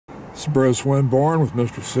It's Bruce Winborn with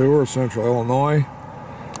Mr. Sewer, Central Illinois,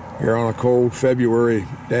 here on a cold February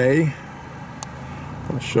day.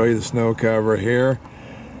 I'll show you the snow cover here.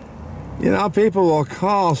 You know, people will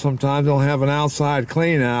call sometimes, they'll have an outside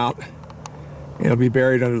clean out, and it'll be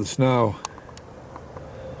buried under the snow.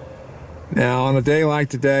 Now, on a day like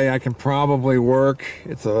today, I can probably work.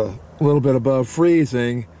 It's a little bit above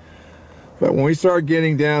freezing, but when we start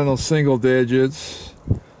getting down in those single digits,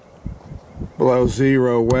 below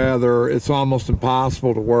zero weather, it's almost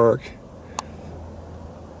impossible to work.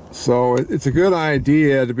 So it's a good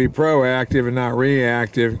idea to be proactive and not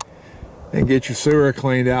reactive and get your sewer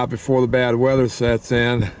cleaned out before the bad weather sets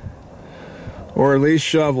in, or at least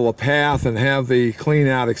shovel a path and have the clean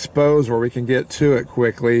out exposed where we can get to it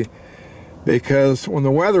quickly, because when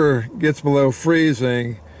the weather gets below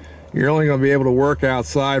freezing, you're only going to be able to work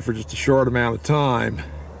outside for just a short amount of time.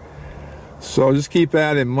 So just keep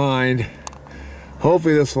that in mind.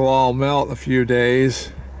 Hopefully this will all melt in a few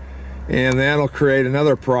days, and that'll create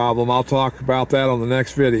another problem. I'll talk about that on the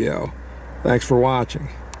next video. Thanks for watching.